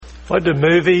What do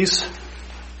movies,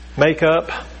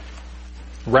 makeup,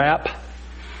 rap,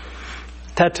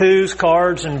 tattoos,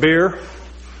 cards, and beer,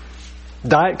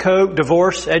 Diet Coke,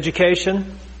 divorce,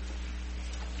 education,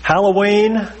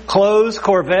 Halloween, clothes,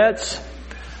 Corvettes,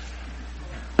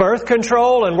 birth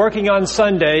control, and working on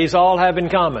Sundays all have in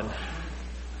common?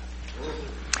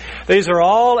 These are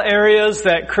all areas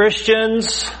that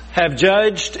Christians have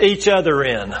judged each other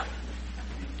in.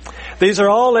 These are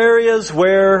all areas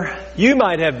where you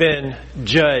might have been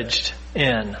judged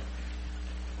in.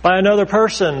 By another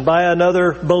person, by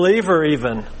another believer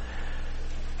even.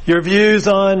 Your views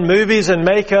on movies and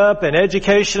makeup and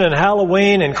education and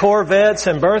Halloween and Corvettes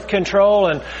and birth control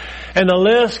and the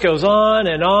list goes on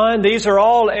and on. These are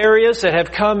all areas that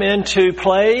have come into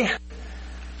play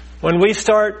when we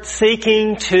start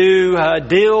seeking to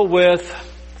deal with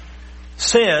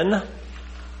sin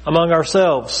among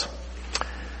ourselves.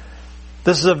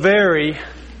 This is a very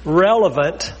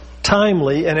relevant,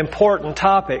 timely, and important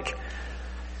topic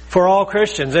for all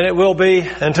Christians, and it will be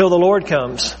until the Lord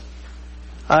comes.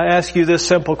 I ask you this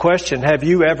simple question: have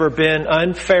you ever been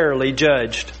unfairly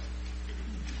judged?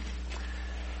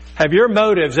 Have your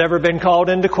motives ever been called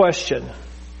into question?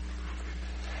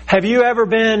 Have you ever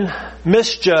been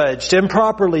misjudged,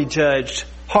 improperly judged,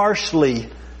 harshly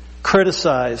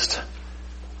criticized?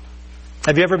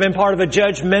 Have you ever been part of a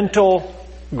judgmental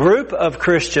group of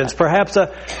Christians, perhaps a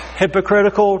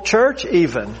hypocritical church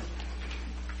even?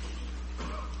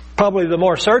 Probably the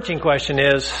more searching question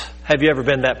is, have you ever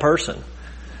been that person?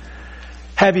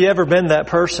 Have you ever been that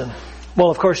person? Well,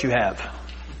 of course you have.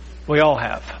 We all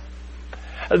have.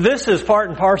 This is part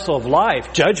and parcel of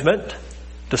life: judgment,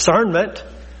 discernment,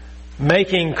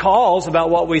 making calls about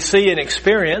what we see and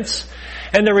experience.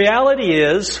 And the reality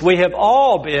is, we have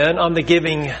all been on the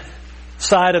giving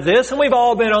side of this, and we've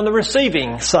all been on the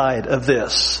receiving side of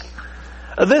this.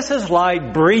 This is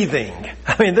like breathing.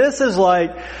 This is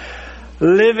like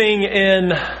living in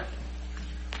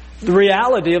the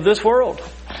reality of this world.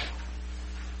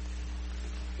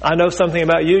 I know something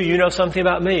about you, you know something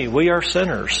about me. We are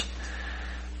sinners.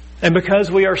 And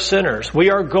because we are sinners, we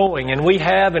are going, and we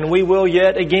have and we will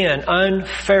yet again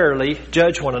unfairly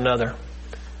judge one another.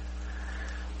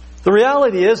 The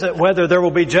reality isn't whether there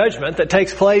will be judgment that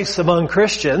takes place among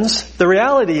Christians. The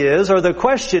reality is, or the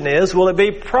question is, will it be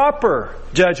proper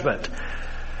judgment?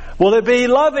 Will it be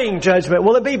loving judgment?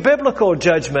 Will it be biblical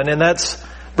judgment? And that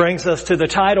brings us to the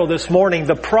title this morning: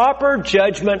 The Proper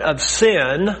Judgment of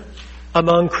Sin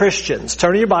Among Christians.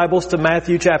 Turn your Bibles to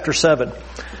Matthew chapter 7.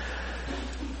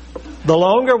 The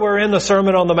longer we're in the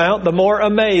Sermon on the Mount, the more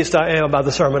amazed I am by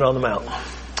the Sermon on the Mount.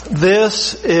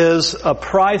 This is a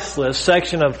priceless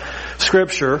section of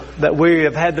Scripture that we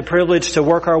have had the privilege to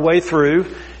work our way through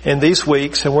in these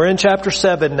weeks. And we're in chapter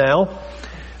 7 now.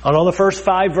 And on the first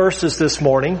 5 verses this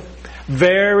morning,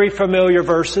 very familiar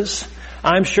verses.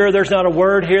 I'm sure there's not a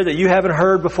word here that you haven't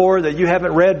heard before, that you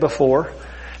haven't read before.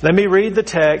 Let me read the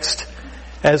text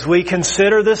as we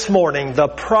consider this morning the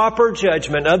proper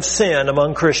judgment of sin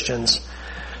among Christians.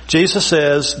 Jesus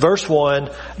says, verse 1,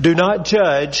 "Do not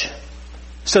judge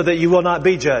so that you will not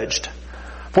be judged.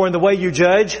 For in the way you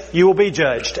judge, you will be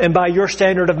judged. And by your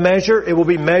standard of measure, it will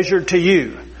be measured to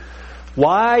you.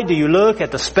 Why do you look at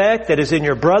the speck that is in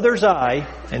your brother's eye,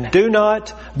 and do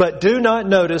not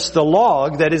notice the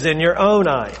log that is in your own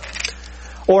eye?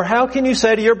 Or how can you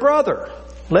say to your brother,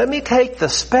 'Let me take the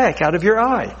speck out of your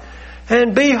eye,'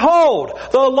 and behold,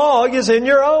 the log is in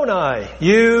your own eye?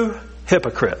 You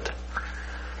hypocrite.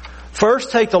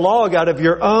 First take the log out of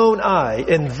your own eye,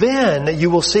 and then you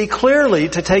will see clearly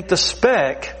to take the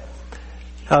speck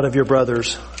out of your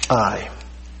brother's eye."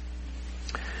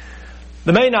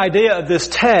 The main idea of this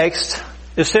text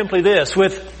is simply this: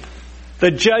 with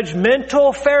the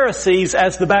judgmental Pharisees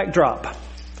as the backdrop.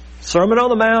 Sermon on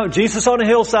the Mount, Jesus on a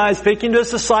hillside speaking to His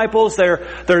disciples. They're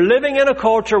living in a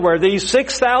culture where these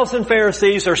 6,000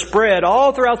 Pharisees are spread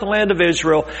all throughout the land of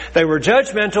Israel. They were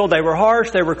judgmental, they were harsh,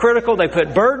 they were critical, they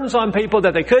put burdens on people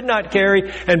that they could not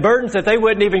carry, and burdens that they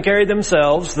wouldn't even carry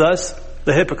themselves, thus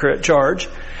the hypocrite charge.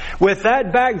 With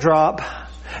that backdrop,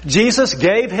 Jesus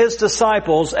gave His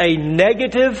disciples a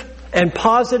negative and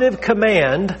positive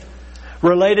command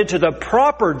related to the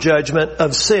proper judgment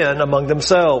of sin among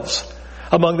themselves,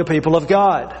 among the people of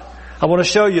God. I want to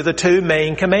show you the 2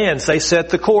 main commands. They set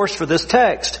the course for this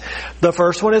text. The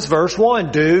first one is verse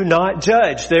 1, "Do not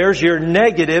judge." There's your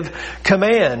negative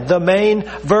command. The main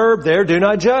verb there, do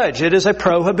not judge. It is a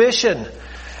prohibition.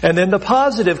 And then the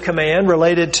positive command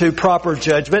related to proper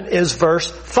judgment is verse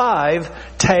 5,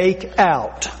 take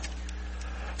out.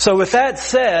 So with that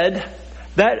said,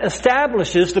 That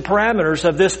establishes the parameters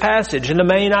of this passage and the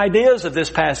main ideas of this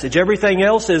passage. Everything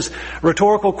else is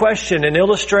rhetorical question and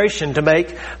illustration to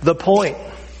make the point.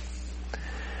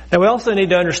 Now we also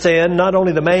need to understand not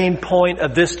only the main point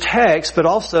of this text, but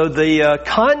also the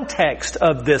context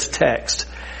of this text.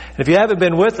 If you haven't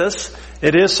been with us,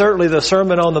 it is certainly the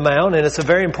Sermon on the Mount, and it's a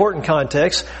very important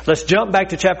context. Let's jump back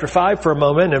to chapter 5 for a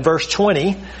moment in verse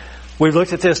 20. We've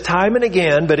looked at this time and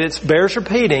again, but it bears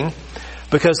repeating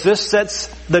because this sets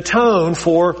the tone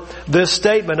for this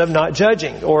statement of not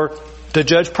judging or to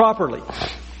judge properly.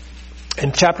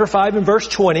 In chapter 5 and verse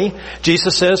 20,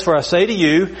 Jesus says, "For I say to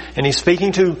you," and He's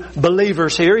speaking to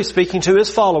believers here, He's speaking to His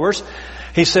followers,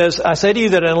 He says, "I say to you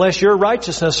that unless your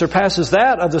righteousness surpasses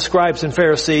that of the scribes and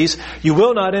Pharisees, you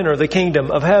will not enter the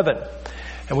kingdom of heaven."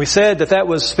 And we said that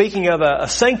was speaking of a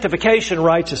sanctification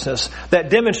righteousness that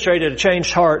demonstrated a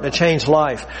changed heart and a changed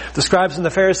life. The scribes and the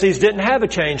Pharisees didn't have a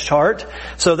changed heart,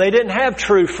 so they didn't have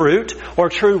true fruit or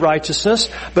true righteousness,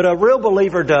 but a real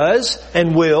believer does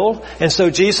and will. And so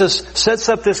Jesus sets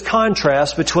up this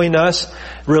contrast between us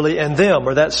really and them,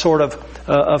 or that sort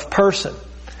of person.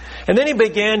 And then He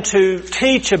began to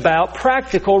teach about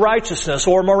practical righteousness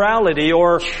or morality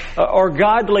or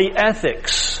godly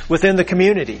ethics within the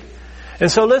community.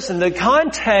 And so listen, the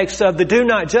context of the do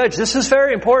not judge, this is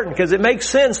very important because it makes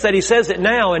sense that He says it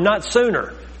now and not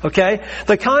sooner. Okay?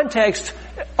 The context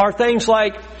are things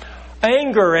like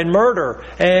anger and murder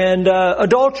and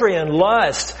adultery and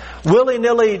lust,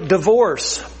 willy-nilly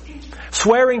divorce,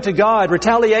 swearing to God,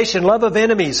 retaliation, love of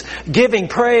enemies, giving,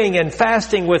 praying, and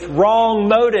fasting with wrong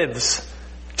motives.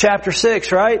 Chapter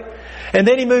 6, right? And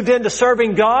then He moved into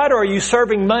serving God, or are you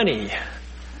serving money?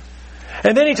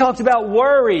 And then He talked about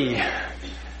worry.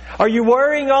 Are you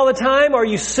worrying all the time, or are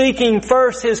you seeking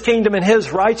first His kingdom and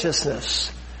His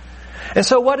righteousness? And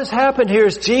so what has happened here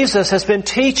is Jesus has been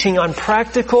teaching on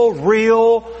practical,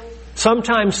 real,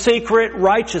 sometimes secret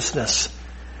righteousness.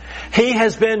 He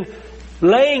has been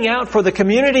laying out for the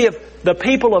community of the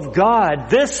people of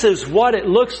God, this is what it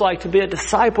looks like to be a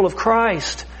disciple of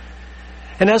Christ.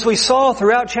 And as we saw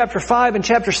throughout chapter 5 and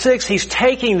chapter 6, He's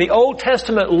taking the Old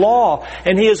Testament law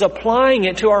and He is applying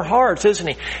it to our hearts, isn't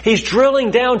He? He's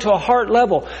drilling down to a heart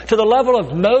level, to the level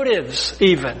of motives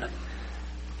even.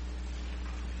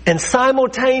 And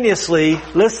simultaneously,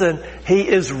 listen, He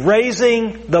is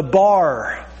raising the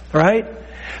bar, right?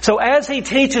 So as He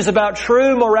teaches about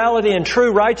true morality and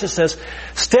true righteousness,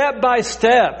 step by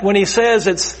step, when He says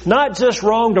it's not just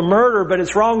wrong to murder, but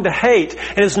it's wrong to hate,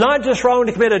 and it's not just wrong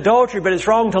to commit adultery, but it's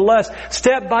wrong to lust,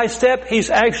 step by step,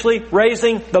 He's actually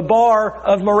raising the bar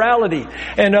of morality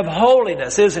and of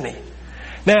holiness, isn't He?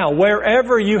 Now,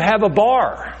 wherever you have a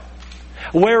bar,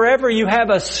 wherever you have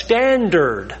a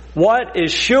standard, what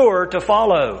is sure to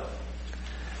follow?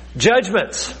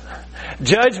 Judgments.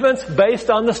 Judgments based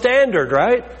on the standard,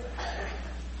 right?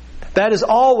 That is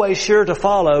always sure to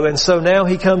follow. And so now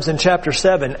He comes in chapter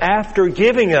 7, after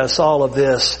giving us all of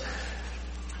this,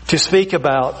 to speak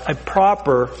about a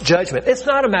proper judgment. It's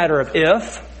not a matter of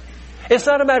if. It's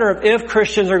not a matter of if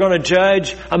Christians are going to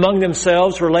judge among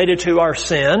themselves related to our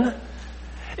sin.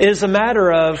 It is a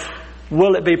matter of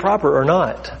will it be proper or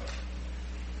not.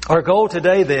 Our goal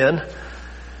today then,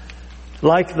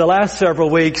 like the last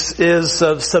several weeks, is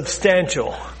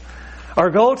substantial. Our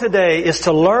goal today is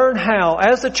to learn how,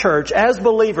 as a church, as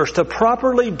believers, to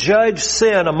properly judge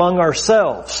sin among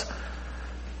ourselves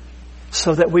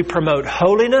so that we promote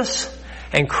holiness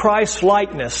and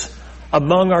Christ-likeness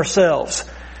among ourselves.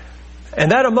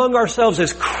 And that among ourselves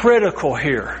is critical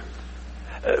here.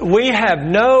 We have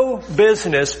no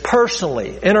business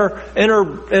personally in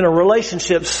a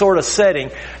relationship sort of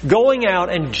setting going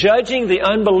out and judging the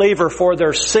unbeliever for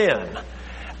their sin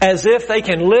as if they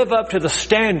can live up to the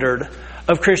standard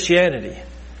of Christianity.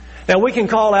 Now we can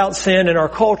call out sin in our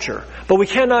culture, but we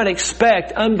cannot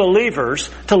expect unbelievers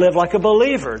to live like a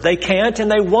believer. They can't and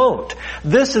they won't.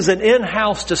 This is an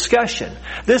in-house discussion.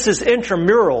 This is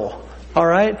intramural, all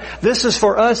right? This is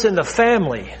for us in the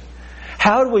family.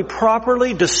 How do we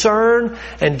properly discern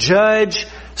and judge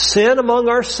sin among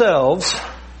ourselves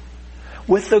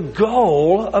with the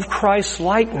goal of Christ's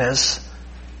likeness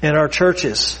in our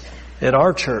churches, in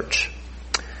our church?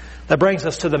 That brings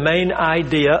us to the main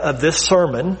idea of this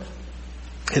sermon.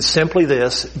 It's simply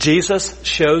this: Jesus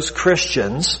shows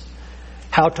Christians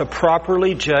how to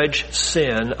properly judge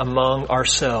sin among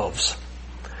ourselves.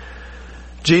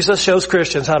 Jesus shows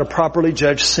Christians how to properly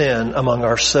judge sin among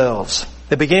ourselves.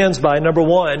 It begins by, number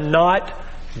one, not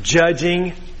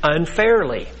judging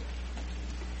unfairly.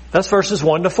 That's verses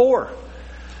 1 to 4.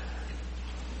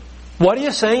 What he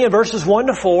is saying in verses 1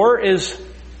 to 4 is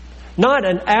Not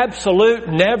an absolute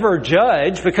never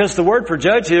judge, because the word for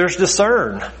judge here is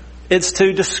discern. It's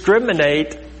to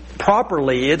discriminate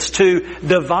properly. It's to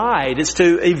divide. It's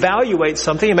to evaluate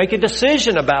something and make a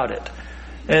decision about it.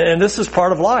 And this is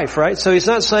part of life, right? So he's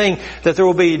not saying that there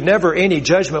will be never any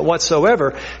judgment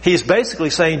whatsoever. He's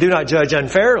basically saying do not judge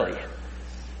unfairly.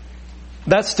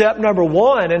 That's step number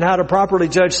one in how to properly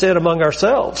judge sin among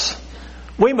ourselves.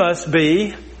 We must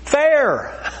be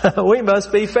fair. We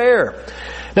must be fair.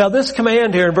 Now this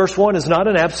command here in verse 1 is not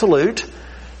an absolute.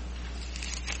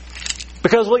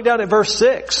 Because look down at verse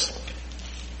 6,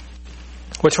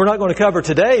 which we're not going to cover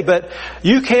today, but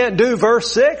you can't do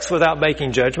verse 6 without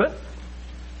making judgment.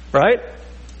 Right?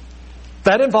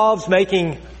 That involves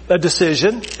making a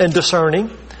decision and discerning.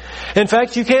 In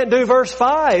fact, you can't do verse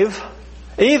 5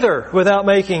 either without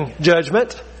making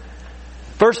judgment.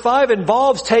 Verse 5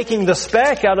 involves taking the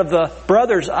speck out of the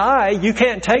brother's eye. You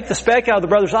can't take the speck out of the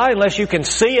brother's eye unless you can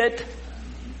see it.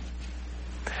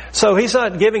 So he's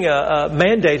not giving a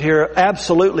mandate here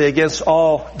absolutely against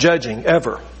all judging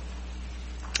ever.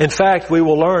 In fact, we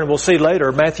will learn, we'll see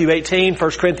later, Matthew 18,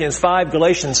 1 Corinthians 5,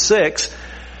 Galatians 6,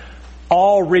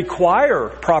 all require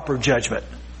proper judgment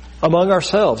among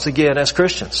ourselves, again, as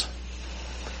Christians.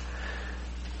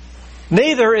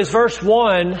 Neither is verse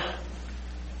 1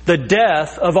 the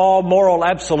death of all moral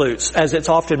absolutes, as it's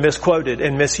often misquoted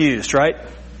and misused, right?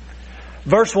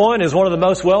 Verse 1 is one of the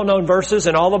most well-known verses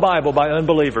in all the Bible by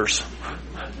unbelievers.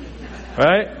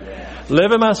 Right?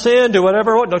 Live in my sin, do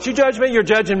whatever I want. Don't you judge me, you're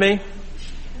judging me.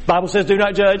 The Bible says do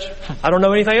not judge. I don't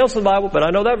know anything else in the Bible, but I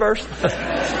know that verse.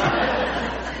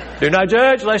 Do not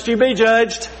judge lest you be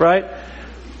judged, right?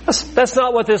 That's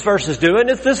not what this verse is doing.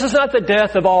 This is not the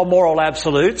death of all moral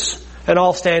absolutes and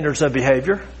all standards of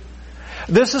behavior.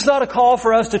 This is not a call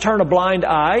for us to turn a blind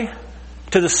eye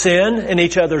to the sin in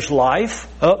each other's life.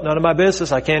 Oh, none of my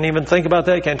business. I can't even think about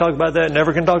that. Can't talk about that.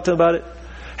 Never can talk to them about it.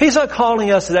 He's not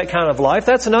calling us to that kind of life.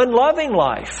 That's an unloving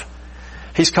life.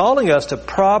 He's calling us to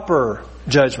proper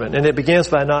judgment, and it begins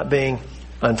by not being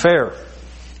unfair.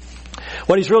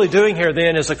 What he's really doing here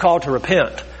then is a call to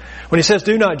repent. When he says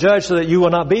do not judge so that you will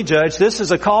not be judged, this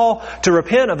is a call to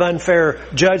repent of unfair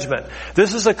judgment.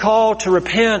 This is a call to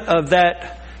repent of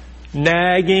that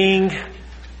nagging,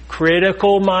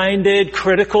 critical-minded,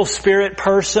 critical spirit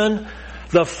person,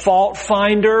 the fault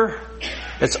finder.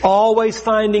 It's always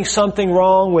finding something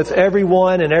wrong with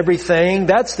everyone and everything.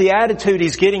 That's the attitude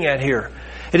he's getting at here.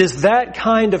 It is that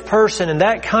kind of person and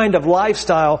that kind of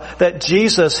lifestyle that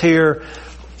Jesus here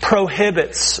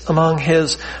prohibits among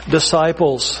His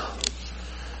disciples.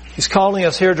 He's calling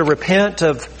us here to repent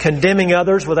of condemning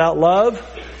others without love,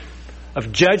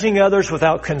 of judging others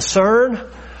without concern,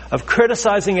 of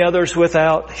criticizing others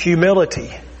without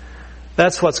humility.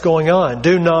 That's what's going on.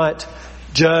 Do not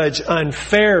judge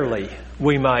unfairly,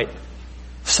 we might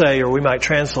say, or we might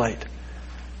translate.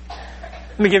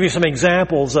 Let me give you some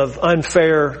examples of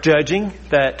unfair judging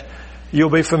that you'll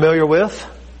be familiar with.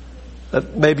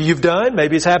 That maybe you've done,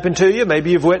 maybe it's happened to you,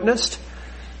 maybe you've witnessed.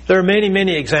 There are many,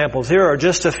 many examples. Here are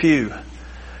just a few.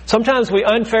 Sometimes we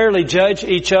unfairly judge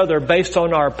each other based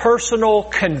on our personal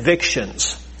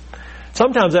convictions.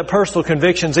 Sometimes that personal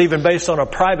conviction is even based on a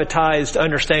privatized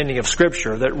understanding of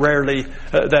Scripture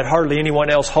that hardly anyone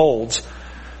else holds.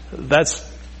 That's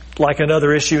like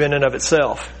another issue in and of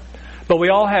itself. But we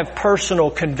all have personal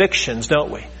convictions,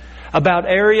 don't we? About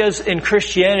areas in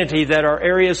Christianity that are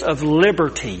areas of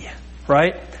liberty,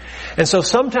 right? And so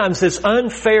sometimes this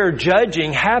unfair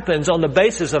judging happens on the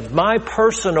basis of my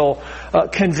personal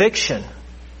conviction.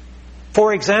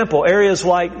 For example, areas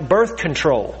like birth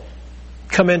control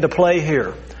come into play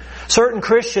here. Certain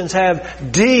Christians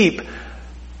have deep,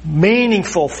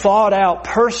 meaningful, thought out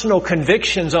personal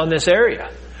convictions on this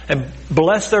area. And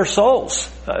bless their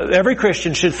souls. Every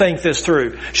Christian should think this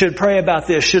through, should pray about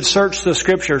this, should search the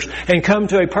Scriptures and come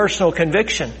to a personal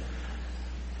conviction.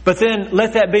 But then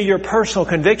let that be your personal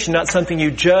conviction, not something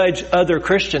you judge other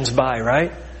Christians by,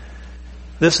 right?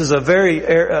 This is a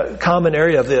very common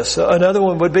area of this. Another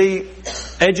one would be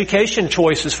education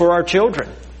choices for our children.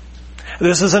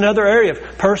 This is another area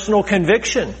of personal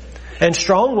conviction, and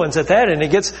strong ones at that. And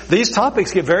these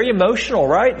topics get very emotional,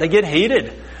 right? They get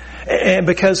heated. And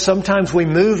because sometimes we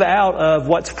move out of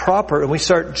what's proper and we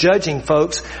start judging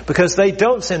folks because they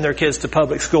don't send their kids to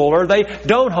public school, or they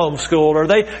don't homeschool, or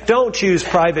they don't choose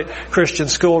private Christian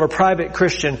school or private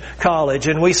Christian college.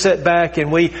 And we sit back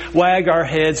and we wag our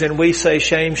heads and we say,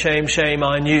 shame, shame, shame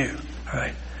on you. All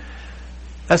right.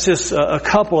 That's just a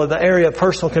couple of the area of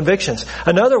personal convictions.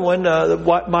 Another one,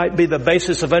 what might be the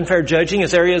basis of unfair judging,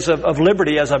 is areas of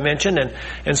liberty, as I mentioned.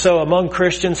 And so among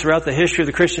Christians throughout the history of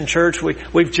the Christian church,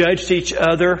 we've judged each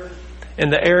other in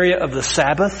the area of the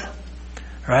Sabbath,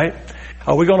 right?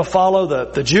 Are we going to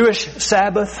follow the Jewish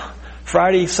Sabbath,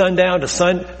 Friday sundown to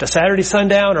Saturday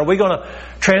sundown? Are we going to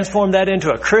transform that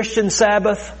into a Christian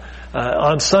Sabbath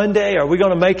on Sunday? Are we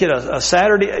going to make it a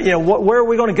Saturday? Where are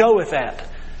we going to go with that?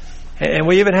 And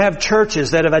we even have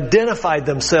churches that have identified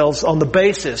themselves on the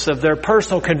basis of their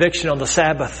personal conviction on the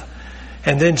Sabbath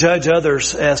and then judge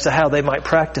others as to how they might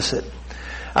practice it.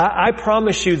 I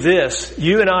promise you this,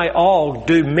 you and I all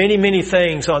do many, many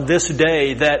things on this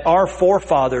day that our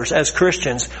forefathers as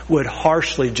Christians would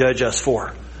harshly judge us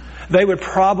for. They would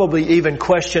probably even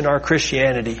question our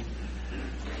Christianity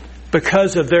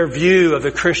because of their view of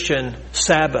the Christian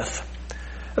Sabbath.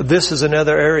 This is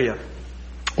another area.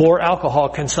 Or alcohol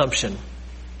consumption.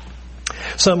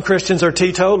 Some Christians are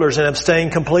teetotalers and abstain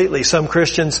completely. Some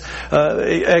Christians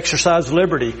exercise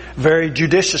liberty very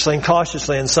judiciously and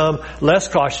cautiously, and some less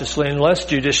cautiously and less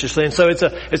judiciously. And so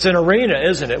it's an arena,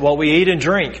 isn't it? What we eat and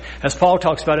drink, as Paul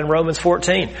talks about in Romans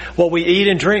 14. What we eat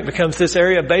and drink becomes this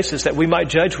area of basis that we might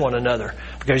judge one another,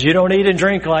 because you don't eat and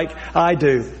drink like I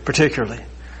do, particularly.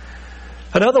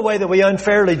 Another way that we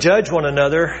unfairly judge one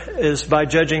another is by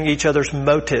judging each other's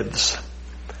motives.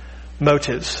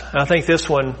 Motives. I think this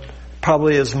one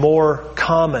probably is more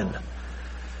common.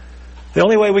 The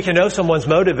only way we can know someone's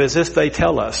motive is if they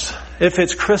tell us. If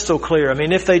it's crystal clear. I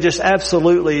mean, if they just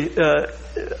absolutely,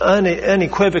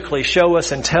 unequivocally show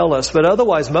us and tell us. But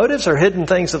otherwise, motives are hidden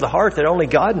things of the heart that only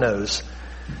God knows.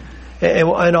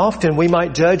 And often we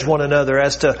might judge one another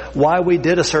as to why we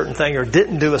did a certain thing or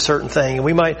didn't do a certain thing. And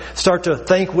we might start to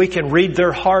think we can read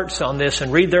their hearts on this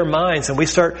and read their minds. And we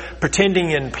start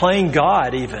pretending and playing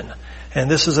God even. And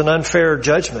this is an unfair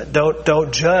judgment.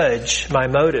 Don't judge my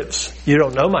motives. You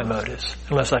don't know my motives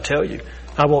unless I tell you.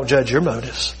 I won't judge your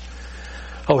motives.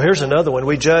 Oh, here's another one.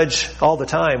 We judge all the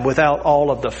time without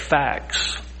all of the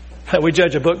facts. We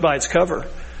judge a book by its cover.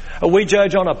 We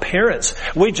judge on appearance.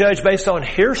 We judge based on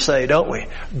hearsay, don't we?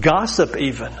 Gossip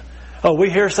even. Oh, we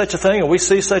hear such a thing and we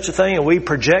see such a thing and we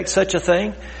project such a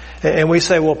thing. And we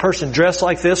say, well, a person dressed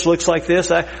like this, looks like this.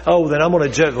 Then I'm going to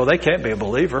judge. Well, they can't be a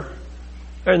believer.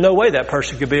 There's no way that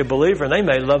person could be a believer, and they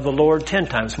may love the Lord 10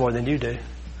 times more than you do,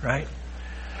 right?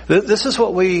 This is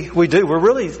what we do. We're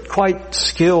really quite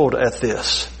skilled at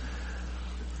this.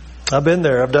 I've been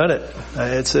there. I've done it.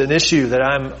 It's an issue that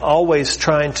I'm always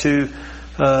trying to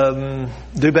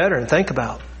do better and think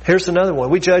about. Here's another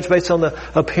one. We judge based on the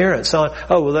appearance. On,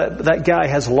 that guy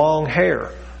has long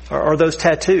hair. Or those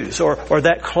tattoos. Or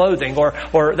that clothing.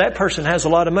 Or that person has a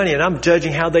lot of money, and I'm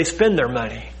judging how they spend their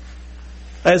money.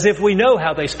 As if we know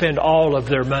how they spend all of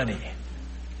their money.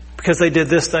 Because they did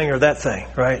this thing or that thing,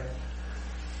 right?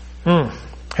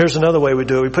 Here's another way we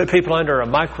do it. We put people under a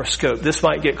microscope. This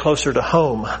might get closer to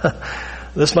home.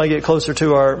 This might get closer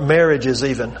to our marriages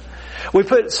even. We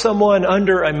put someone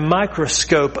under a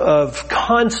microscope of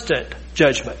constant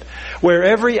judgment. Where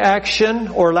every action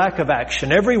or lack of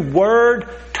action, every word,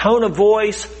 tone of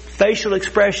voice, facial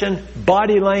expression,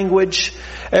 body language,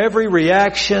 every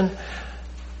reaction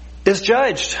is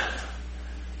judged,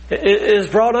 is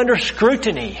brought under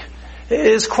scrutiny,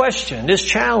 is questioned, is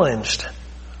challenged.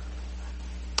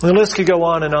 The list could go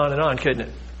on and on and on, couldn't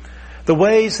it? The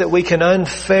ways that we can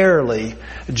unfairly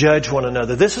judge one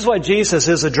another. This is what Jesus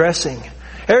is addressing.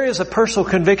 Areas of personal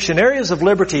conviction, areas of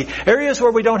liberty, areas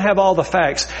where we don't have all the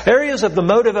facts, areas of the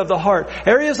motive of the heart,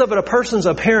 areas of a person's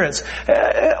appearance,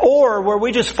 or where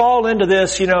we just fall into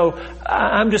this,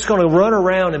 I'm just going to run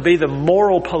around and be the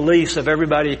moral police of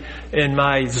everybody in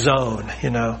my zone,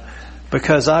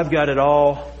 because I've got it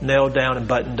all nailed down and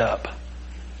buttoned up.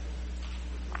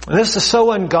 And this is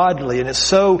so ungodly and it's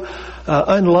so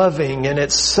unloving, and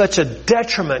it's such a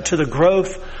detriment to the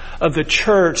growth of the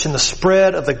church and the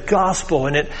spread of the gospel.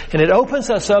 And it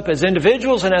opens us up as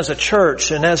individuals and as a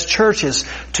church and as churches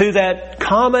to that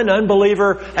common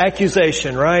unbeliever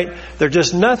accusation, right? They're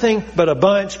just nothing but a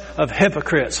bunch of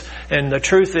hypocrites. And the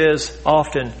truth is,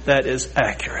 often that is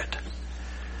accurate.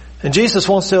 And Jesus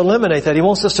wants to eliminate that. He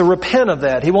wants us to repent of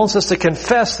that. He wants us to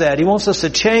confess that. He wants us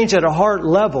to change at a heart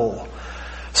level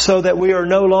so that we are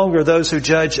no longer those who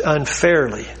judge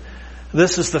unfairly.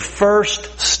 This is the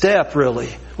first step, really.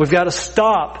 We've got to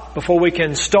stop before we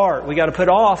can start. We've got to put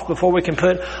off before we can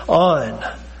put on.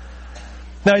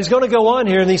 Now, he's going to go on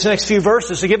here in these next few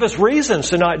verses to give us reasons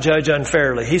to not judge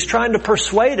unfairly. He's trying to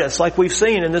persuade us, like we've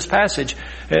seen in this passage,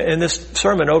 in this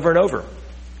sermon over and over.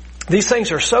 These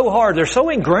things are so hard. They're so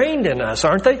ingrained in us,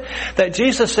 aren't they? That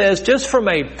Jesus says, just from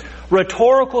a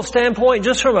rhetorical standpoint,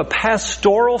 just from a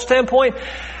pastoral standpoint,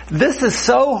 this is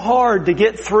so hard to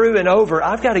get through and over.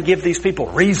 I've got to give these people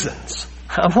reasons.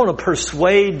 I want to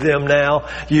persuade them now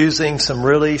using some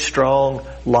really strong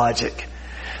logic.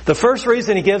 The first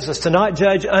reason he gives us to not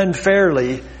judge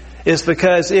unfairly is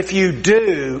because if you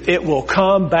do, it will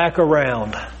come back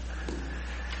around.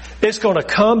 It's going to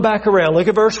come back around. Look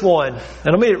at verse 1.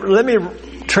 And let me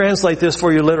translate this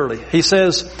for you literally. He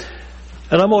says,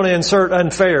 and I'm going to insert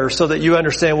unfair so that you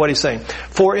understand what he's saying.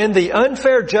 For in the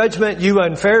unfair judgment you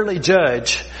unfairly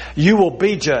judge, you will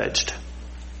be judged.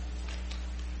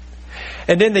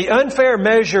 And in the unfair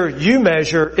measure you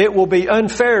measure, it will be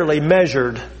unfairly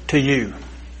measured to you.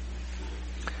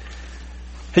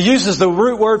 He uses the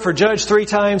root word for judge 3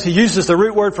 times. He uses the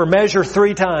root word for measure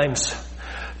 3 times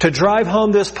to drive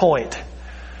home this point.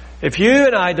 If you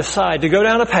and I decide to go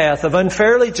down a path of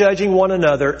unfairly judging one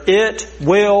another, it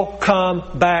will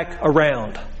come back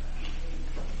around.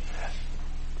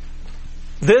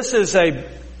 This is a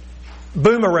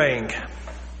boomerang.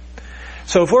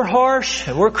 So if we're harsh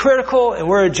and we're critical and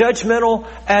we're a judgmental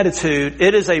attitude,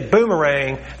 it is a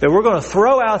boomerang that we're going to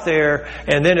throw out there,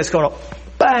 and then it's going to,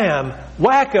 bam,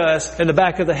 whack us in the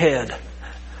back of the head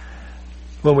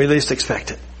when we least expect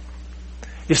it.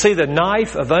 You see, the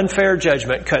knife of unfair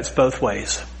judgment cuts both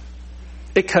ways.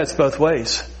 It cuts both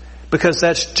ways because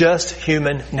that's just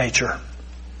human nature.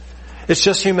 It's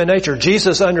just human nature.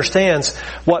 Jesus understands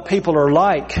what people are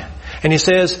like. And He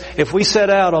says, if we set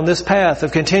out on this path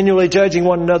of continually judging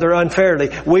one another unfairly,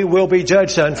 we will be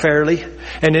judged unfairly.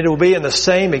 And it will be in the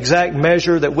same exact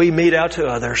measure that we mete out to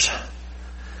others.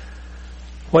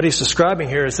 What He's describing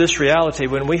here is this reality.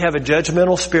 When we have a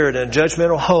judgmental spirit and a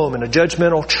judgmental home and a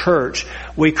judgmental church,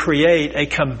 we create a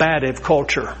combative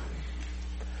culture.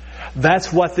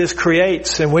 That's what this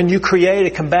creates. And when you create a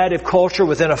combative culture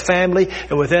within a family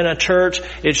and within a church,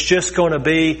 it's just going to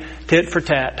be tit for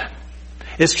tat.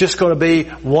 It's just going to be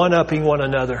one-upping one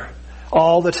another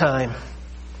all the time.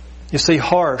 You see,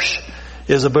 harsh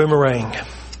is a boomerang.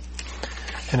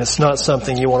 And it's not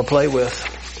something you want to play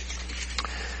with.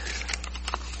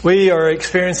 We are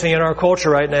experiencing in our culture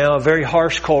right now a very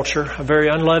harsh culture, a very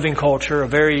unloving culture, a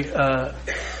very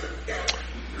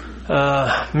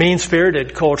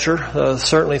mean-spirited culture,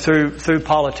 certainly through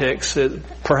politics,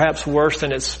 perhaps worse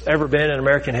than it's ever been in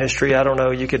American history. I don't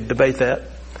know, you could debate that.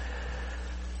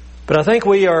 But I think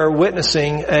we are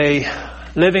witnessing a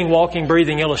living, walking,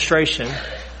 breathing illustration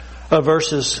of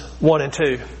verses 1 and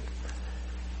 2.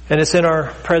 And it's in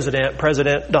our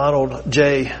President Donald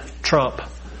J. Trump.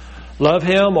 Love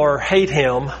him or hate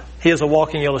him, he is a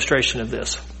walking illustration of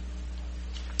this.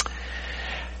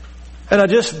 And I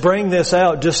just bring this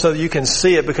out just so you can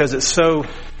see it because it's so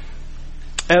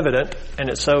evident and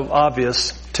it's so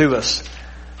obvious to us.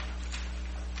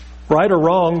 Right or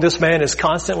wrong, this man is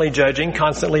constantly judging,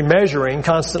 constantly measuring,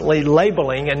 constantly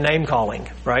labeling and name-calling,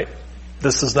 right?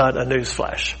 This is not a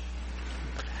newsflash.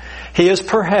 He is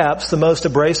perhaps the most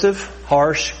abrasive,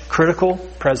 harsh, critical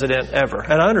president ever.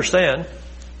 And I understand.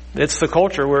 It's the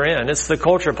culture we're in. It's the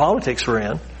culture of politics we're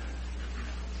in.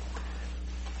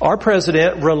 Our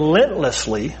president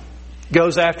relentlessly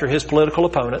goes after his political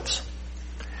opponents.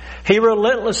 He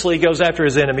relentlessly goes after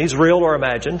his enemies, real or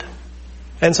imagined,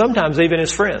 and sometimes even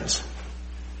his friends,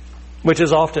 which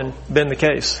has often been the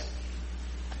case.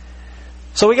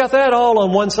 So we got that all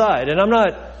on one side, and I'm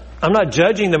not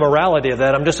judging the morality of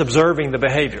that. I'm just observing the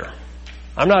behavior.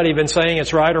 I'm not even saying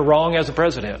it's right or wrong as a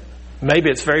president. Maybe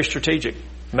it's very strategic.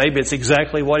 Maybe it's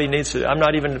exactly what he needs to do. I'm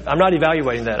not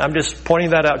evaluating that. I'm just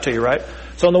pointing that out to you, right?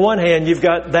 So on the one hand, you've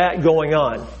got that going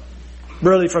on,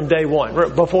 really from day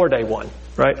one, before day one,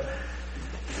 right?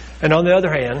 And on the other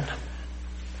hand,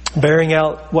 bearing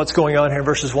out what's going on here in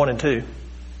verses 1 and 2,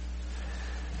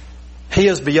 he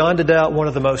is beyond a doubt one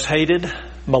of the most hated,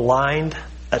 maligned,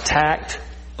 attacked,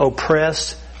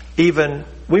 oppressed, even,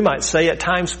 we might say at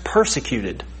times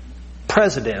persecuted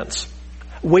presidents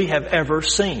we have ever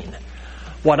seen.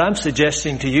 What I'm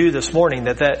suggesting to you this morning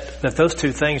that those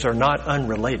two things are not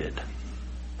unrelated.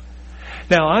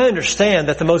 Now, I understand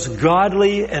that the most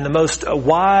godly and the most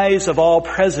wise of all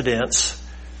presidents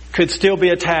could still be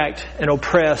attacked and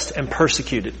oppressed and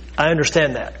persecuted. I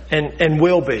understand that and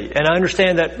will be. And I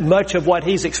understand that much of what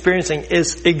he's experiencing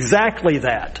is exactly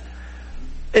that.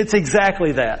 It's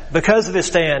exactly that. Because of his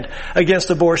stand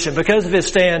against abortion, because of his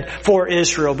stand for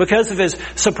Israel, because of his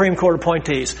Supreme Court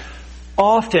appointees.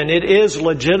 Often it is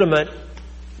legitimate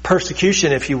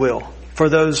persecution, if you will, for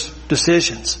those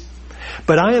decisions.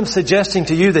 But I am suggesting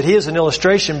to you that he is an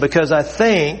illustration because I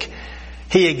think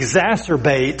he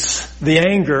exacerbates the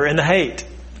anger and the hate.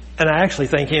 And I actually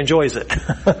think he enjoys it.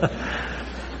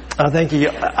 I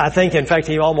think in fact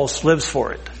he almost lives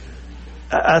for it.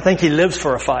 I think he lives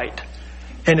for a fight.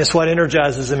 And it's what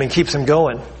energizes him and keeps him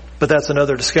going. But that's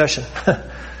another discussion.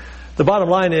 The bottom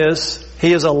line is,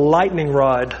 he is a lightning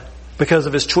rod because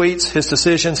of his tweets, his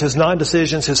decisions, his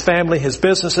non-decisions, his family, his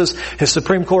businesses, his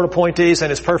Supreme Court appointees, and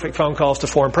his perfect phone calls to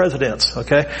foreign presidents.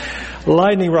 Okay?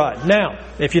 Lightning rod. Now,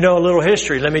 if you know a little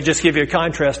history, let me just give you a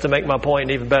contrast to make my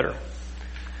point even better.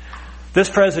 This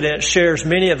president shares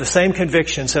many of the same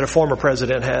convictions that a former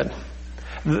president had.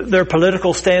 Their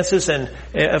political stances and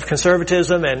of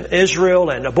conservatism and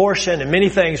Israel and abortion and many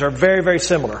things are very, very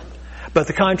similar. But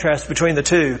the contrast between the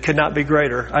two could not be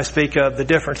greater. I speak of the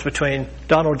difference between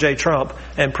Donald J. Trump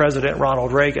and President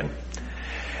Ronald Reagan.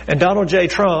 And Donald J.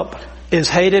 Trump is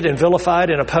hated and vilified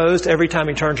and opposed every time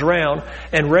he turns around.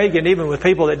 And Reagan, even with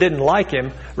people that didn't like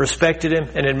him, respected him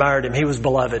and admired him. He was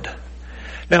beloved.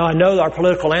 Now, I know our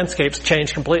political landscape's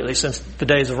changed completely since the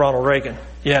days of Ronald Reagan.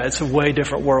 Yeah, it's a way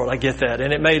different world. I get that.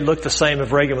 And it may look the same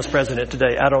if Reagan was president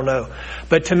today. I don't know.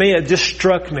 But to me, it just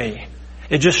struck me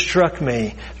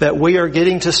that we are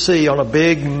getting to see on a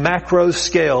big macro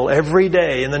scale every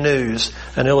day in the news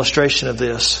an illustration of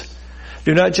this.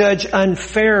 Do not judge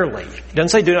unfairly. It doesn't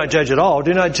say do not judge at all.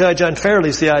 Do not judge unfairly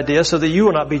is the idea, so that you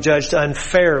will not be judged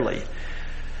unfairly.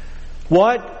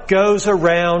 What goes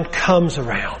around comes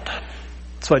around.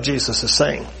 That's what Jesus is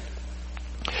saying.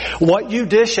 What you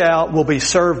dish out will be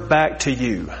served back to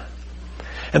you.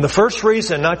 And the first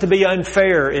reason not to be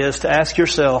unfair is to ask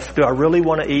yourself, do I really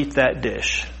want to eat that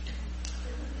dish?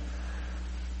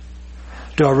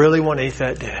 Do I really want to eat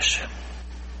that dish?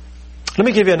 Let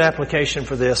me give you an application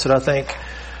for this that I think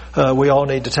we all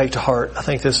need to take to heart. I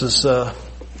think this is the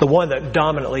one that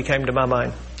dominantly came to my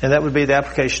mind. And that would be the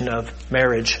application of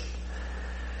marriage.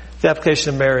 The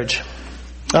application of marriage.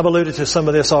 I've alluded to some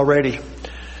of this already.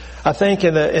 I think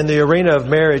in the arena of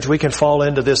marriage, we can fall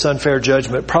into this unfair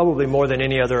judgment probably more than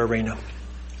any other arena.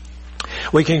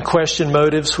 We can question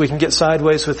motives. We can get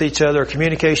sideways with each other.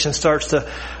 Communication starts to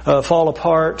fall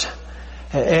apart.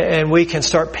 And we can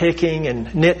start picking and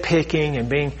nitpicking and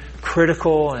being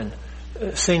critical and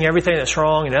seeing everything that's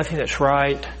wrong and nothing that's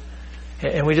right.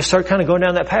 And we just start kind of going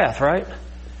down that path, right?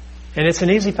 And it's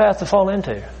an easy path to fall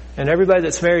into. And everybody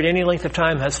that's married any length of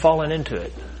time has fallen into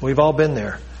it. We've all been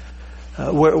there.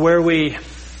 Where we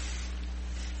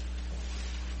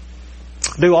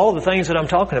do all of the things that I'm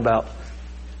talking about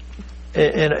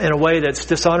in a way that's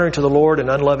dishonoring to the Lord and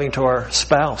unloving to our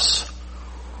spouse.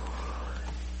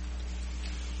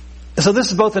 So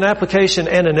this is both an application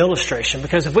and an illustration,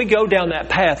 because if we go down that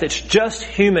path, it's just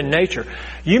human nature.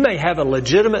 You may have a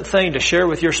legitimate thing to share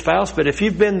with your spouse, but if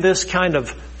you've been this kind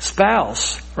of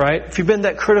spouse, right, if you've been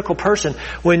that critical person,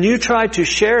 when you try to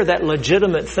share that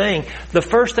legitimate thing, the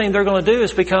first thing they're going to do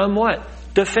is become what?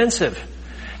 Defensive.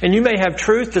 And you may have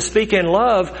truth to speak in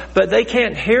love, but they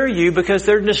can't hear you because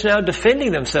they're just now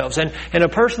defending themselves. And a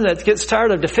person that gets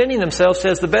tired of defending themselves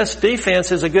says the best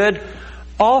defense is a good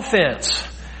offense.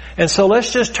 And so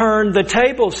let's just turn the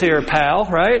tables here, pal,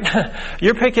 right?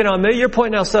 You're picking on me. You're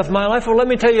pointing out stuff in my life. Well, let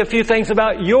me tell you a few things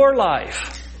about your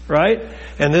life, right?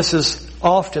 And this is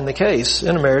often the case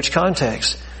in a marriage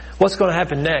context. What's going to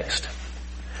happen next?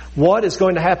 What is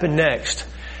going to happen next?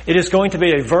 It is going to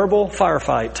be a verbal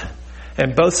firefight,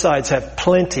 and both sides have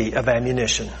plenty of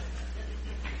ammunition.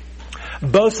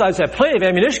 Both sides have plenty of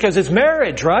ammunition because it's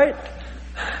marriage, right?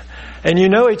 And you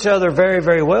know each other very,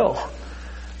 very well.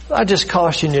 I just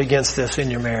caution you against this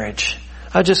in your marriage.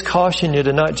 I just caution you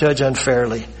to not judge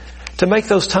unfairly, to make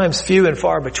those times few and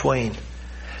far between,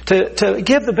 to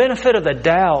give the benefit of the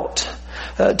doubt,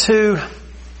 to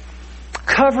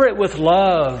cover it with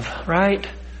love, right?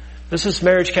 This is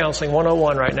marriage counseling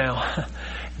 101 right now.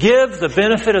 Give the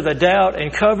benefit of the doubt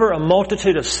and cover a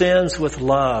multitude of sins with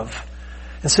love.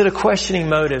 Instead of questioning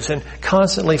motives and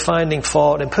constantly finding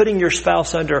fault and putting your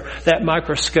spouse under that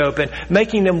microscope and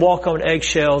making them walk on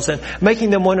eggshells and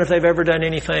making them wonder if they've ever done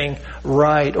anything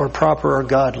right or proper or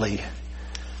godly.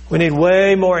 We need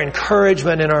way more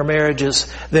encouragement in our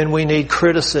marriages than we need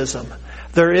criticism.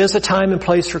 There is a time and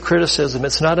place for criticism.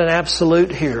 It's not an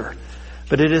absolute here,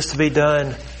 but it is to be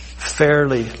done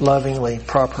fairly, lovingly,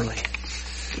 properly.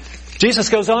 Jesus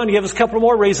goes on to give us a couple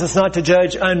more reasons not to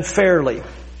judge unfairly.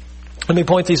 Let me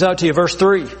point these out to you. Verse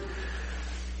 3.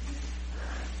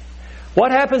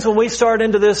 What happens when we start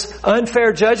into this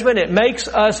unfair judgment? It makes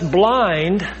us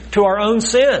blind to our own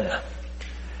sin.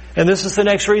 And this is the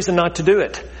next reason not to do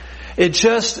it. It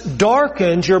just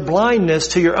darkens your blindness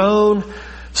to your own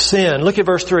sin. Look at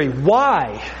verse 3.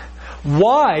 Why?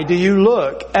 Why do you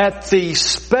look at the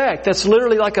speck that's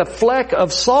literally like a fleck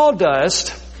of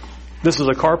sawdust? This is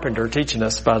a carpenter teaching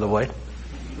us, by the way.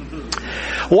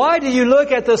 Why do you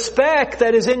look at the speck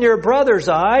that is in your brother's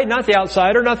eye, not the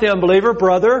outsider, not the unbeliever,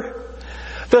 brother?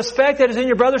 The speck that is in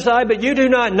your brother's eye, but you do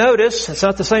not notice. It's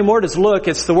not the same word as look,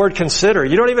 it's the word consider.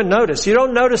 You don't even notice. You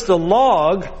don't notice the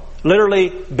log Literally,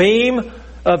 beam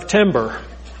of timber.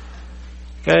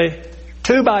 Okay?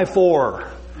 2x4.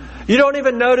 You don't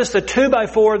even notice the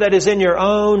 2x4 that is in your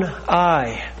own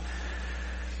eye.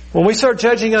 When we start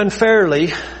judging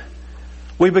unfairly,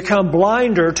 we become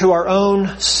blinder to our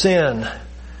own sin.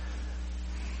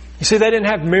 You see, they didn't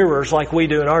have mirrors like we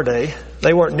do in our day.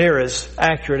 They weren't near as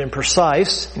accurate and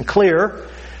precise and clear.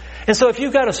 And so if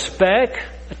you've got a speck,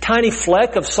 a tiny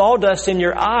fleck of sawdust in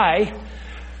your eye,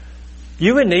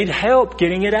 you would need help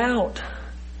getting it out.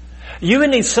 You would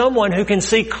need someone who can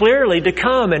see clearly to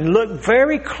come and look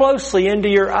very closely into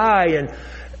your eye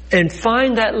and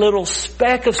find that little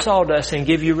speck of sawdust and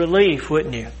give you relief,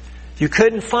 wouldn't you? You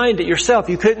couldn't find it yourself.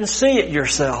 You couldn't see it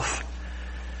yourself.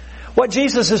 What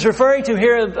Jesus is referring to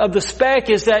here of the speck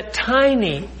is that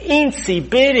tiny, eensy,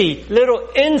 bitty, little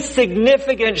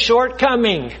insignificant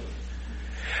shortcoming.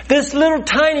 This little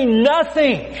tiny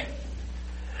nothing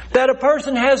that a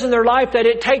person has in their life that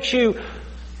it takes you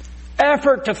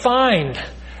effort to find.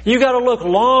 You got to look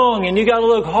long and you got to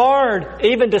look hard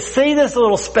even to see this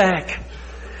little speck.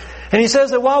 And he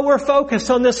says that while we're focused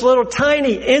on this little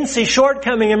tiny, incy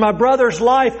shortcoming in my brother's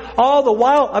life, all the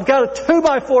while I've got a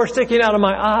 2x4 sticking out of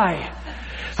my eye.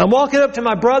 I'm walking up to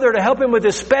my brother to help him with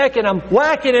his speck and I'm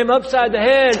whacking him upside the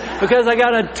head because I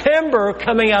got a timber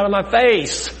coming out of my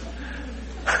face.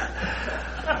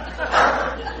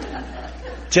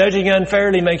 Judging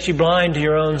unfairly makes you blind to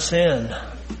your own sin.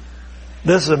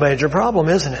 This is a major problem,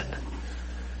 isn't it?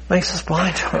 Makes us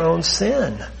blind to our own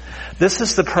sin. This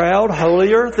is the proud,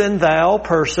 holier-than-thou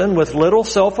person with little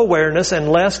self-awareness and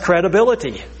less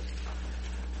credibility.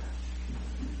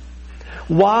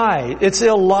 Why? It's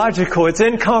illogical. It's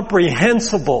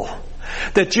incomprehensible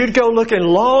that you'd go looking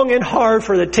long and hard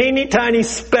for the teeny tiny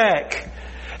speck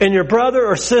in your brother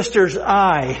or sister's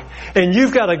eye, and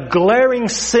you've got a glaring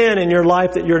sin in your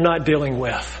life that you're not dealing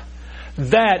with.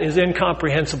 That is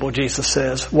incomprehensible, Jesus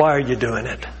says. Why are you doing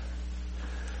it?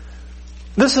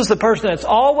 This is the person that's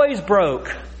always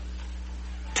broke,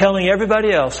 telling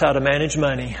everybody else how to manage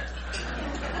money.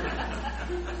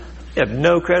 You have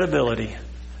no credibility.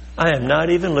 I am not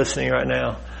even listening right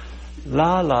now.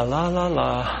 La, la, la, la,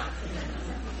 la.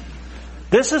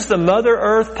 This is the Mother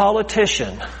Earth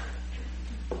politician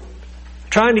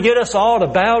trying to get us all to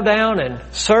bow down and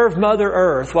serve Mother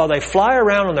Earth while they fly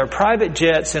around on their private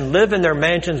jets and live in their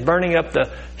mansions burning up the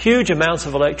huge amounts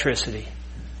of electricity.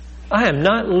 I am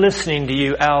not listening to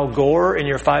you, Al Gore, in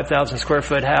your 5,000 square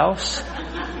foot house.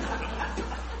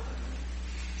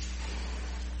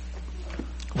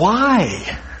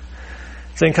 Why?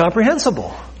 It's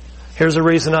incomprehensible. Here's a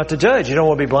reason not to judge. You don't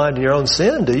want to be blind to your own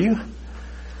sin, do you?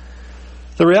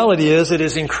 The reality is, it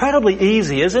is incredibly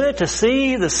easy, isn't it, to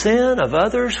see the sin of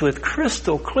others with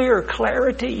crystal clear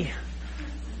clarity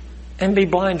and be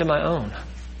blind to my own.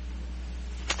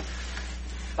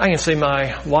 I can see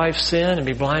my wife's sin and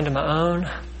be blind to my own.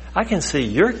 I can see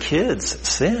your kids'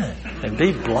 sin and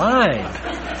be blind.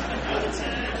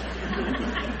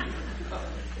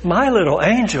 My little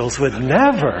angels would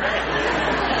never.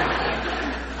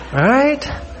 Right?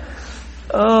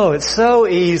 Oh, it's so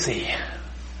easy.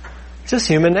 It's just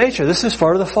human nature. This is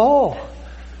part of the fall.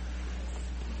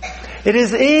 It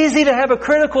is easy to have a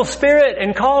critical spirit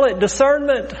and call it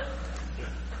discernment.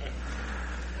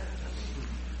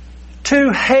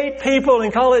 To hate people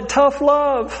and call it tough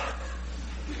love.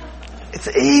 It's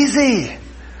easy.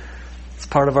 It's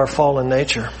part of our fallen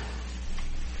nature.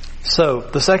 So,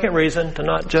 the second reason to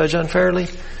not judge unfairly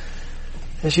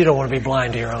is you don't want to be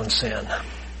blind to your own sin.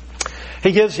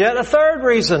 He gives yet a third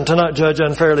reason to not judge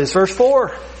unfairly. It's verse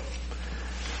 4.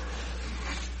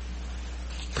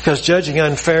 Because judging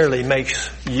unfairly makes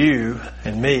you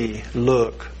and me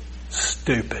look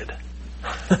stupid.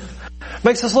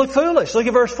 Makes us look foolish. Look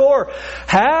at verse 4.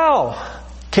 How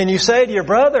can you say to your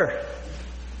brother?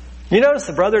 You notice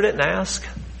the brother didn't ask?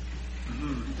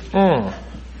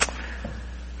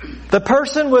 The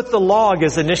person with the log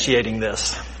is initiating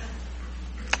this.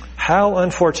 How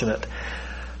unfortunate.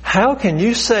 How can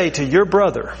you say to your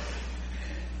brother?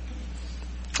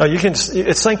 Oh,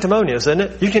 it's sanctimonious, isn't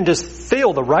it? You can just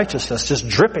feel the righteousness just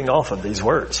dripping off of these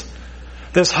words.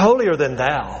 This holier than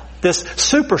thou, this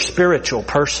super spiritual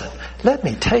person, let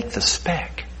me take the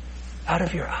speck out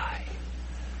of your eye.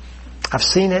 I've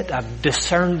seen it. I've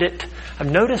discerned it. I've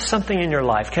noticed something in your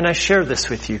life. Can I share this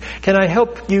with you? Can I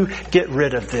help you get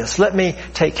rid of this? Let me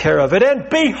take care of it. And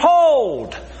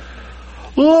behold,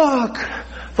 look,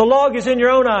 the log is in your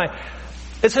own eye.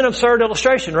 It's an absurd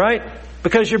illustration, right?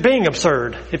 Because you're being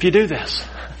absurd if you do this.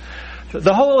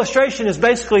 The whole illustration is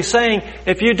basically saying,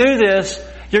 if you do this,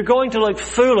 you're going to look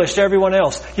foolish to everyone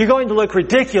else. You're going to look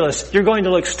ridiculous. You're going to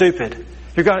look stupid.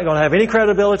 You're not going to have any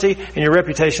credibility, and your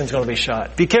reputation is going to be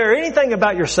shot. If you care anything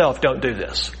about yourself, don't do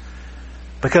this,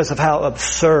 because of how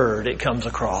absurd it comes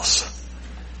across.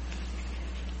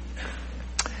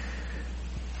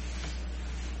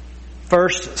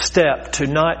 First step to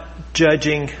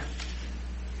judging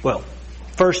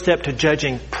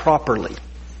properly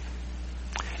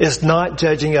is not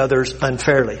judging others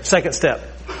unfairly. Second step,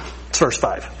 it's verse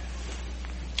 5.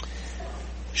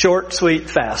 Short, sweet,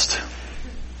 fast.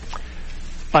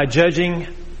 By judging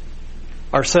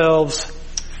ourselves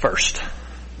first.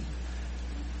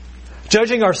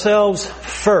 Judging ourselves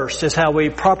first is how we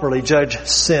properly judge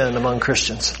sin among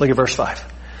Christians. Look at verse 5.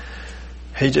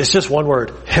 It's just one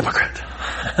word. Hypocrite.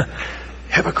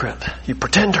 Hypocrite. You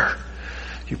pretender.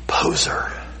 You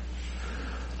poser.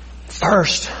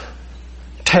 First,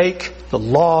 take the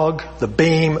log, the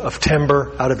beam of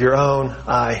timber out of your own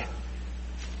eye.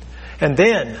 And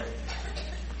then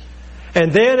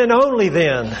and only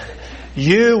then,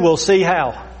 you will see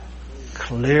how?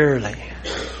 Clearly.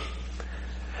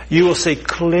 You will see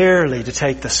clearly to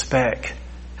take the speck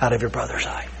out of your brother's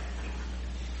eye.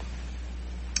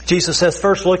 Jesus says,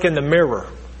 first look in the mirror.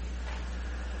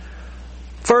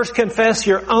 First confess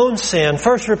your own sin.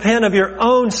 First repent of your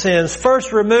own sins.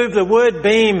 First remove the wood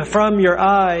beam from your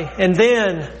eye. And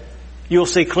then you'll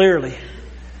see clearly.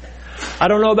 I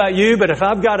don't know about you, but if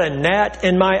I've got a gnat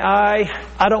in my eye,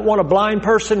 I don't want a blind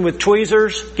person with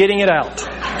tweezers getting it out.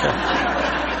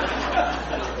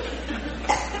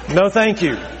 Okay. No, thank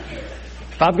you.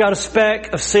 If I've got a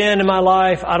speck of sin in my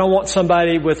life, I don't want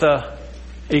somebody with a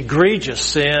egregious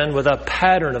sin, with a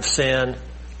pattern of sin,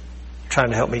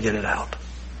 trying to help me get it out.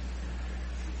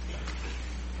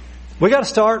 We got to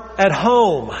start at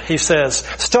home, he says.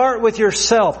 Start with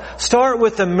yourself. Start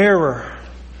with the mirror.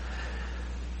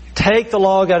 Take the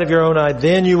log out of your own eye,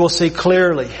 then you will see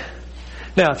clearly.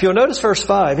 Now, if you'll notice verse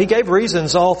 5, he gave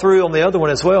reasons all through on the other one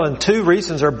as well, and 2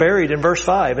 reasons are buried in verse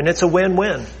 5, and it's a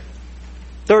win-win.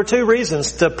 There are 2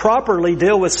 reasons to properly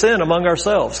deal with sin among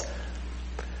ourselves.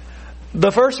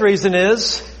 The first reason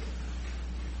is,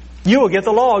 you will get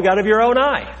the log out of your own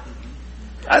eye.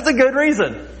 That's a good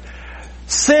reason.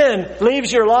 Sin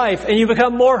leaves your life, and you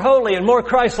become more holy and more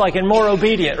Christ-like and more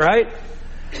obedient, right?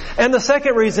 And the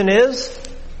second reason is,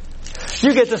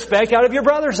 you get the speck out of your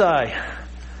brother's eye.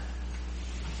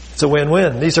 It's a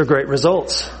win-win. These are great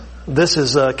results. This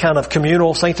is a kind of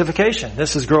communal sanctification.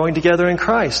 This is growing together in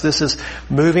Christ. This is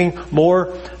moving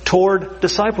more toward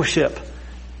discipleship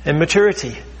and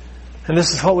maturity. And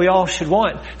this is what we all should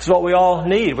want. This is what we all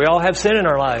need. We all have sin in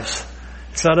our lives.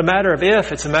 It's not a matter of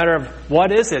if, it's a matter of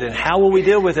what is it and how will we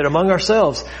deal with it among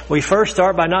ourselves. We first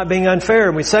start by not being unfair,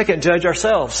 and we second judge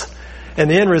ourselves.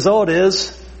 And the end result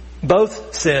is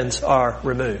both sins are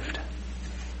removed.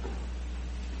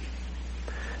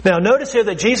 Now notice here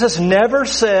that Jesus never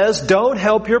says, don't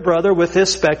help your brother with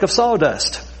this speck of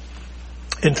sawdust.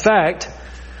 In fact,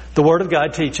 the Word of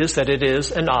God teaches that it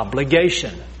is an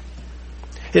obligation.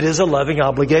 It is a loving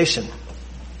obligation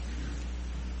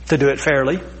to do it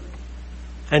fairly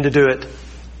and to do it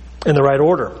in the right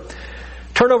order.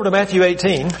 Turn over to Matthew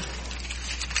 18,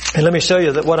 and let me show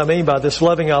you that what I mean by this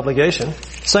loving obligation.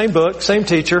 Same book, same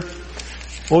teacher.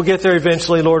 We'll get there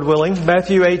eventually, Lord willing.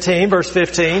 Matthew 18, verse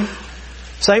 15.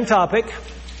 Same topic.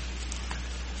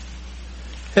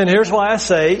 And here's why I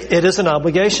say it is an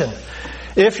obligation.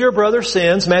 If your brother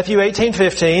sins, Matthew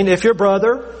 18:15, if your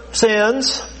brother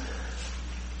sins,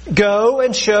 go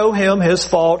and show him his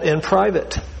fault in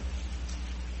private.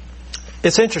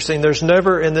 It's interesting, there's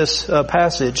never in this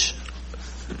passage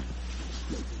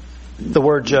the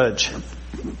word judge.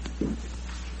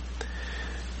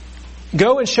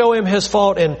 Go and show him his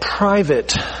fault in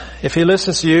private. If he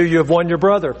listens to you, you have won your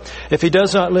brother. If he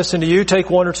does not listen to you,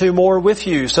 take 1 or 2 more with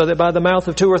you, so that by the mouth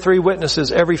of 2 or 3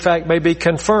 witnesses every fact may be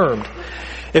confirmed.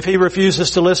 If he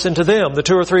refuses to listen to them, the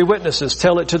 2 or 3 witnesses,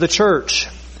 tell it to the church.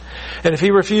 And if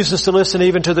he refuses to listen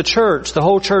even to the church, the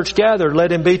whole church gathered,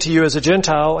 let him be to you as a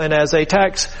Gentile, and as a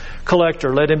tax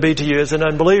collector, let him be to you as an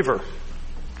unbeliever.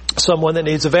 Someone that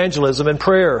needs evangelism and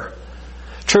prayer.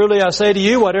 Truly I say to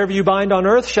you, whatever you bind on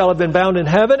earth shall have been bound in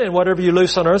heaven, and whatever you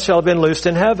loose on earth shall have been loosed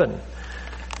in heaven.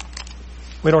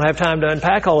 We don't have time to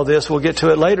unpack all of this. We'll get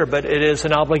to it later, but it is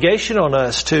an obligation on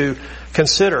us to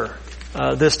consider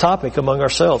this topic among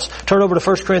ourselves. Turn over to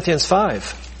 1 Corinthians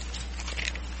 5.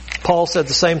 Paul said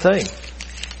the same thing.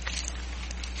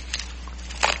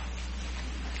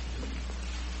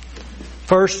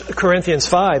 1 Corinthians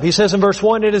 5. He says in verse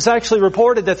 1, it is actually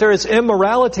reported that there is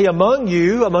immorality among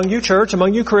you church,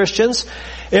 among you Christians,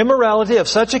 immorality of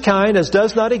such a kind as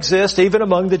does not exist even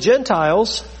among the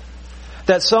Gentiles,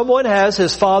 that someone has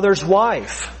his father's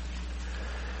wife.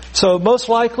 So most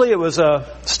likely it was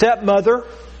a stepmother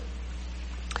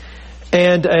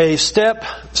and a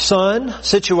stepson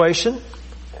situation.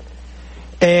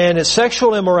 And it's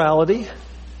sexual immorality.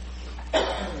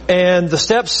 And the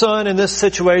stepson in this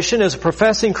situation is a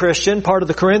professing Christian, part of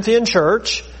the Corinthian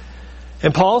church.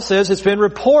 And Paul says it's been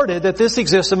reported that this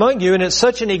exists among you, and it's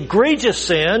such an egregious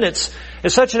sin, it's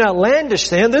such an outlandish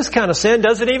sin, this kind of sin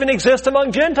doesn't even exist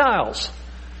among Gentiles.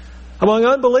 Among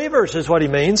unbelievers is what he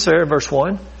means there in verse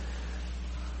 1.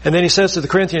 And then he says to the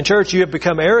Corinthian church, you have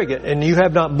become arrogant and you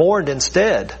have not mourned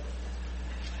instead.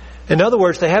 In other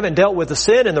words, they haven't dealt with the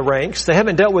sin in the ranks, they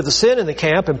haven't dealt with the sin in the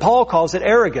camp, and Paul calls it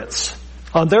arrogance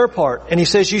on their part. And he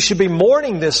says you should be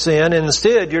mourning this sin, and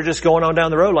instead you're just going on down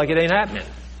the road like it ain't happening.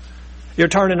 You're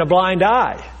turning a blind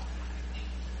eye.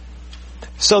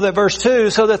 So that verse 2,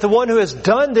 so that the one who has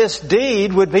done this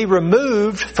deed would be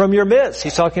removed from your midst.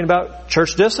 He's talking about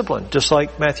church discipline, just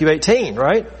like Matthew 18,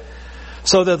 right?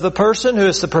 So that the person who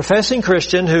is the professing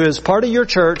Christian, who is part of your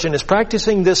church and is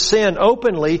practicing this sin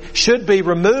openly, should be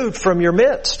removed from your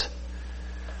midst.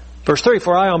 Verse 3,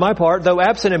 for I on my part, though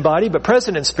absent in body but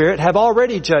present in spirit, have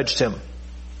already judged him,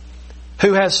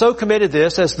 who has so committed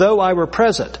this as though I were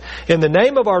present. In the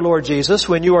name of our Lord Jesus,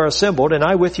 when you are assembled, and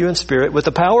I with you in spirit, with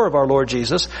the power of our Lord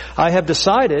Jesus, I have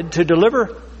decided to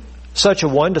deliver such a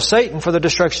one to Satan for the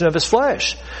destruction of his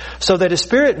flesh, so that his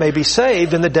spirit may be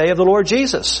saved in the day of the Lord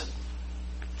Jesus.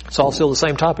 It's all still the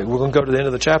same topic. We're going to go to the end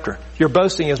of the chapter. Your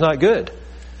boasting is not good.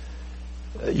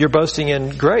 You're boasting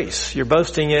in grace. You're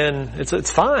boasting in,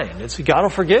 it's fine. God will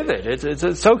forgive it.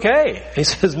 It's okay. He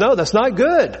says, no, that's not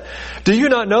good. Do you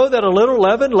not know that a little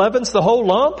leaven leavens the whole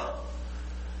lump?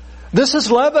 This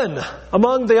is leaven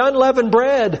among the unleavened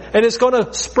bread, and it's going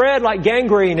to spread like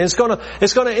gangrene. It's going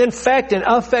to infect and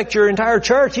affect your entire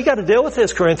church. You got to deal with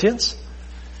this, Corinthians.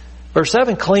 Verse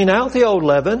 7, clean out the old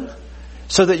leaven,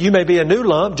 so that you may be a new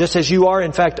lump, just as you are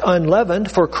in fact unleavened,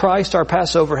 for Christ our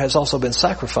Passover has also been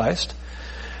sacrificed.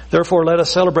 Therefore let us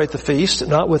celebrate the feast,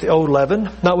 not with the old leaven,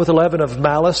 not with the leaven of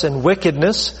malice and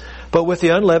wickedness, but with the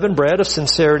unleavened bread of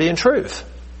sincerity and truth.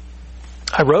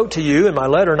 I wrote to you in my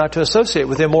letter not to associate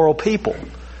with immoral people.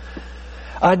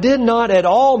 I did not at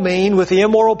all mean with the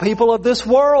immoral people of this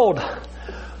world,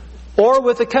 or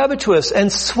with the covetous and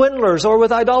swindlers, or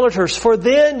with idolaters, for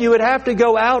then you would have to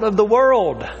go out of the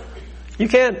world. You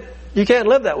can't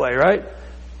live that way, right?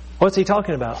 What's he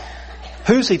talking about?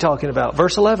 Who's he talking about?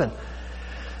 Verse 11.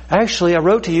 Actually, I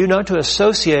wrote to you not to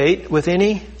associate with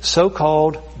any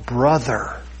so-called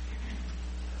brother.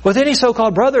 With any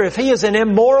so-called brother, if he is an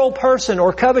immoral person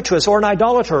or covetous or an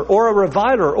idolater or a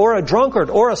reviler or a drunkard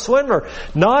or a swindler,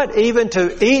 not even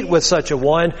to eat with such a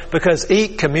one, because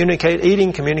eating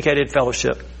communicated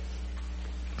fellowship.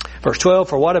 Verse 12,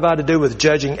 for what have I to do with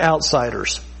judging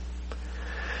outsiders?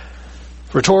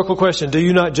 Rhetorical question, do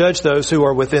you not judge those who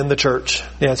are within the church?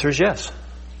 The answer is yes.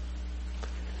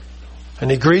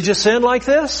 An egregious sin like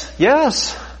this?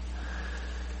 Yes.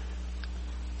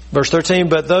 Verse 13,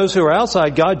 but those who are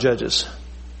outside, God judges.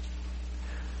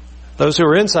 Those who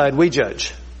are inside, we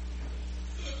judge.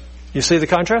 You see the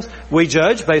contrast? We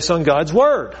judge based on God's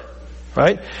Word.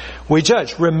 Right? We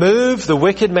judge. Remove the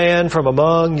wicked man from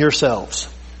among yourselves.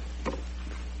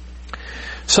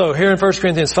 So here in 1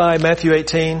 Corinthians 5, Matthew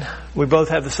 18, they both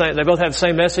have the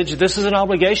same message. This is an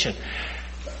obligation.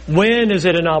 When is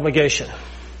it an obligation?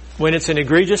 When it's an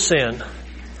egregious sin,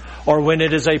 or when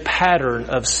it is a pattern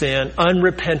of sin,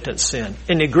 unrepentant sin.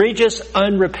 An egregious,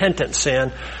 unrepentant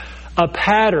sin, a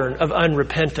pattern of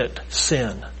unrepentant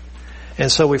sin.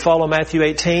 And so we follow Matthew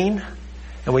 18,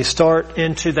 and we start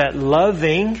into that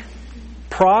loving,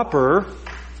 proper,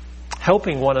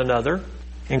 helping one another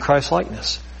in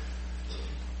Christ-likeness.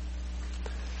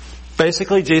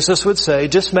 Basically, Jesus would say,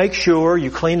 just make sure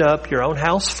you clean up your own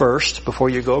house first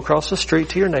before you go across the street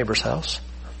to your neighbor's house.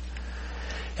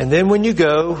 And then when you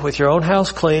go with your own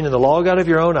house clean and the log out of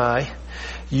your own eye,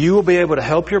 you will be able to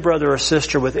help your brother or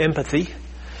sister with empathy.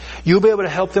 You'll be able to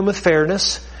help them with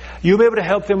fairness. You'll be able to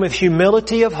help them with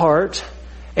humility of heart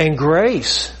and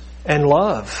grace and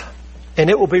love.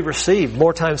 And it will be received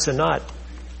more times than not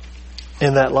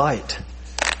in that light.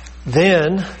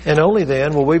 Then, and only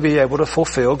then, will we be able to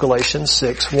fulfill Galatians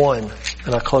 6:1.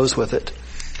 And I'll close with it.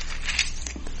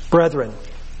 Brethren,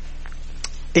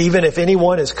 even if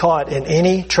anyone is caught in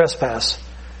any trespass,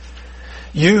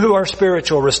 you who are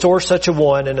spiritual, restore such a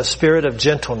one in a spirit of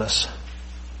gentleness,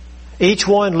 each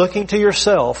one looking to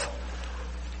yourself,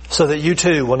 so that you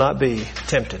too will not be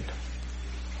tempted.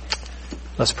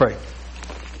 Let's pray.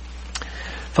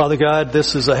 Father God,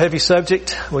 this is a heavy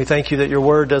subject. We thank you that your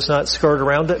word does not skirt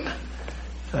around it.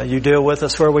 You deal with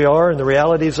us where we are and the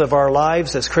realities of our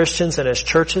lives as Christians and as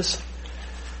churches.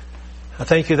 I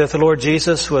thank you that the Lord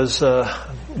Jesus was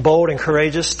bold and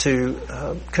courageous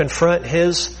to confront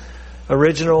His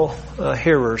original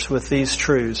hearers with these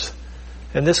truths.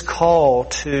 And this call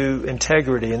to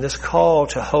integrity, and this call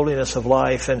to holiness of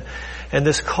life, and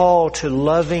this call to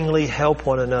lovingly help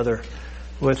one another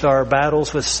with our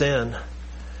battles with sin.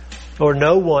 Lord,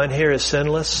 no one here is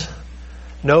sinless.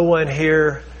 No one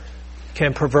here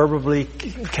can proverbially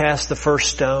cast the first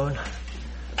stone.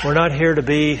 We're not here to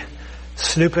be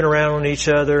snooping around on each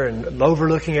other and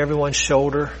overlooking everyone's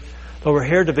shoulder. But we're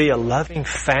here to be a loving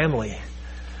family.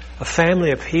 A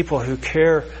family of people who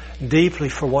care deeply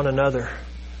for one another.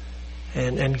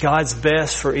 And God's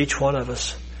best for each one of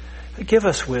us. Give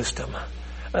us wisdom.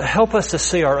 Help us to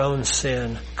see our own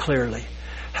sin clearly.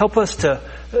 Help us to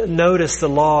notice the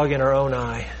log in our own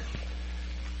eye.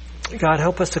 God,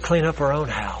 help us to clean up our own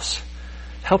house.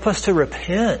 Help us to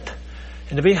repent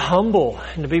and to be humble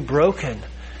and to be broken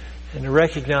and to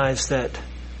recognize that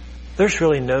there's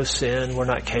really no sin we're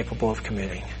not capable of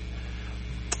committing.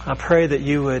 I pray that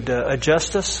you would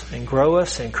adjust us and grow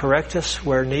us and correct us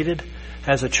where needed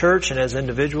as a church and as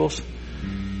individuals.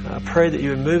 I pray that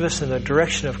you would move us in the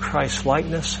direction of Christ's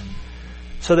likeness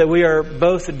so that we are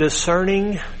both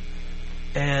discerning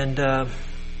and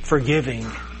forgiving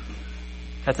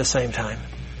at the same time.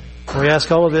 We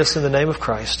ask all of this in the name of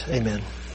Christ. Amen.